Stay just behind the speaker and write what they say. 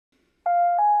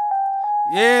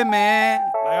Yeah, man.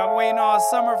 Like, I'm waiting all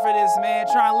summer for this, man.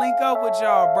 Trying to link up with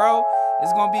y'all, bro.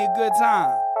 It's gonna be a good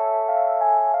time.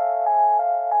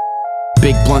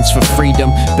 Big blunts for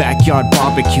freedom, backyard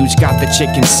barbecues, got the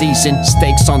chicken seasoned,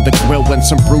 steaks on the grill and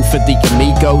some brew for the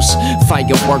amigos.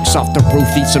 Fireworks off the roof,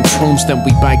 eat some shrooms, then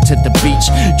we bike to the beach.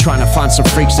 Trying to find some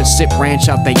freaks that sip ranch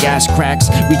out they ass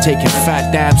cracks. We taking fat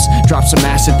dabs, drop some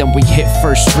acid, then we hit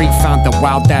First Street. Found the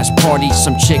wild ass party,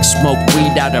 some chick smoked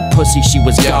weed out her pussy, she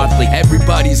was godly.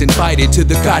 Everybody's invited to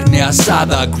the carne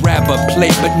asada. Grab a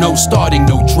plate but no starting,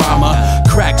 no drama.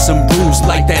 Crack some brews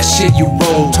like that shit you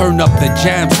roll. Turn up the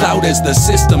jams loud as the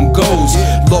system goes.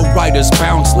 Low riders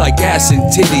bounce like ass and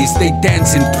titties. They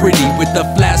dancing pretty with a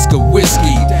flask of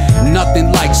whiskey.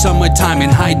 Nothing like summertime in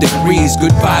high degrees.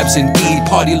 Good vibes indeed,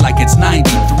 party like it's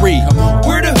 93.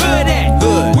 Where the hood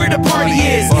at? Where the party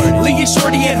is? Leave your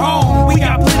shorty at home, we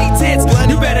got plenty tents.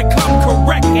 You better come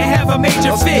correct and have a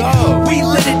major fit. We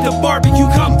lit at the barbecue,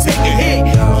 come take a hit.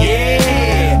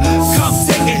 Yeah, come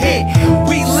take a hit.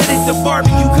 We lit at the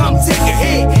barbecue, come take a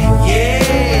hit.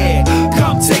 Yeah,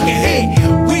 come take a hit.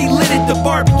 We lit at the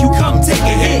barbecue, come take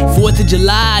a hit. 4th of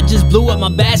July, I just blew up my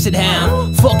basset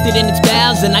hound. Fucked it in its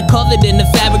bowels and I covered in the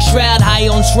fabric shroud. High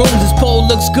on shrooms, this pole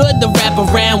looks good to wrap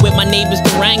around. With my neighbor's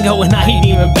Durango and I ain't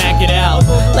even back it out.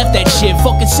 Left that shit,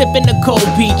 fucking sipping the cold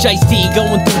peach iced tea.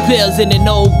 Going through pills in an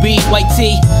old beat, white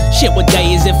tea. Shit, what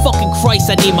day is it? Fucking Christ,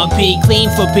 I need my pee. Clean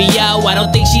for P.O., I don't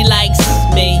think she likes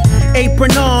me.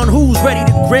 Apron on, who's ready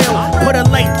to grill? Put a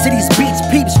light to these beats,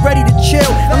 peeps ready to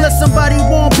chill. Unless somebody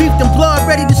want beef, then blood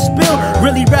ready to spill.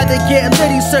 Really rather get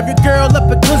litty, serve your girl up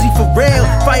a glizzy for real.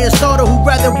 Fire starter who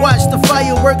rather watch the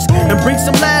fireworks and bring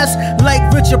some laughs like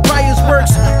Richard Pryor's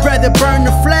works. Rather burn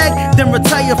the flag than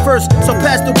retire first. So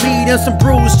pass the weed and some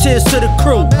brews, cheers to the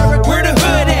crew. Where the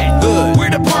hood at?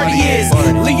 Where the party is?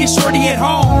 Leave your shorty at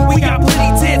home, we got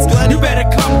plenty tents. You better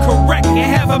come correct and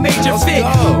have a major fit.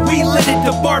 We lit at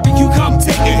the barbecue, come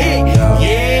take a hit.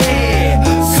 Yeah,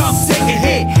 come take a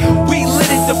hit. We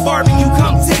lit at the barbecue,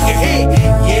 come take a hit.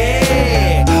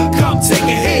 Yeah, come take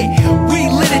a hit. We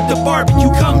lit at the barbecue,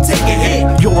 come take a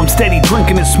hit. Yo, I'm steady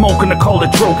drinking and smoking, I call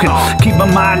it droking. Keep my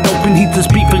mind open, heat this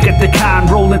beef and get the kind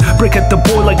rolling. Break at the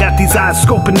boil, I got these eyes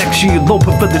scoping. Next year,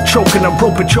 eloping for the choking. I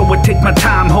rope it, yo, I take my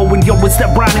time hoeing. Yo, it's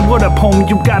that Ronnie, what up, homie?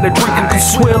 You gotta drink and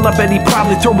swill. I bet he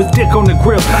probably throw his dick on the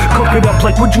grill. Cook it up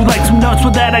like, would you like some nuts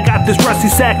with that? I got this rusty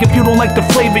sack. If you don't like the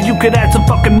flavor, you could add some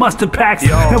fucking mustard packs.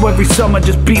 Now every summer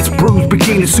just beats, brews,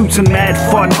 bikini suits and mad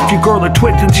fun. If your girl a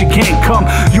twitch and she can't come,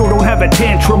 yo, don't have a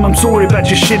tantrum. I'm sorry about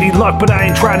your shitty luck, but I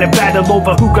ain't trying to battle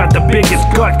over who got the biggest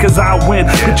gut, cause I win.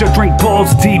 Bitch, I drink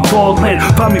balls deep, all in.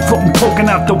 Find me floating, poking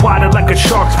out the water like a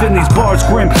shark's fin. These bars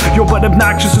grim, yo, but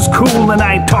obnoxious is cool. And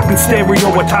I ain't talking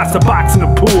stereo, I toss the box in the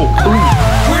pool.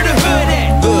 Where the hood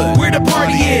at? Where the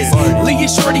party is? Leave your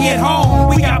shorty at home,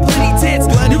 we got plenty tents.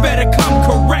 You better come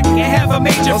correct and have a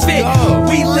major fit.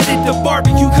 We lit at the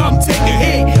barbecue, come take a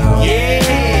hit.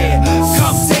 Yeah,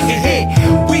 come take a hit.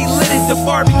 We lit at the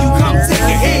barbecue, come take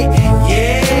a hit.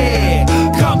 Yeah,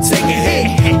 come take a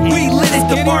hit. We lit at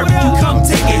the barbecue, come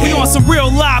take a hit. We on some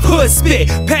real live hood spit.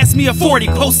 Pass me a 40,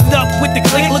 posted up with the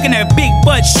clique, looking at big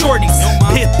butt shorties.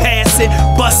 Pit passing,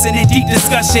 busting in deep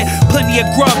discussion. Plenty of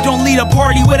grub, don't lead a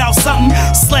party without something.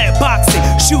 Slap boxing,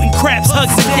 shooting craps,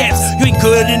 hugs and daps. You ain't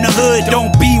good in the hood,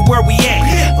 don't be where we at.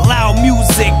 Loud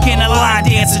music and a line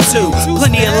dancing too.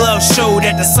 Plenty of love showed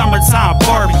at the summertime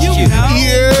barbecue.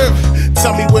 Yeah,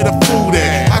 tell me where the food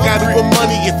at. I got even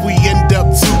money if we end up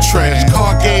too trash.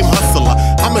 Car game hustler,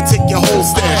 I'ma take your whole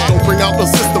stash. Don't bring out no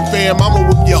system fam, I'ma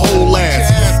whip your whole ass.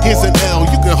 Here's an L,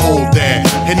 you can hold that.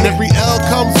 And every L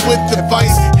comes with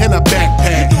advice and a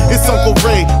backpack. It's Uncle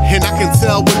Ray, and I can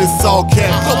tell when it's all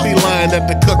cap. Don't be lying at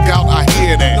the cookout, I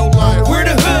hear that. Where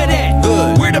the hood at?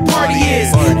 Where the party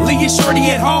is? Leave your shorty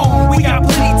at home, we got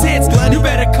plenty tents. You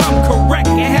better come correct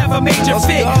and have a major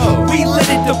fit. We lit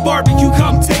at the barbecue,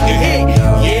 come take a hit.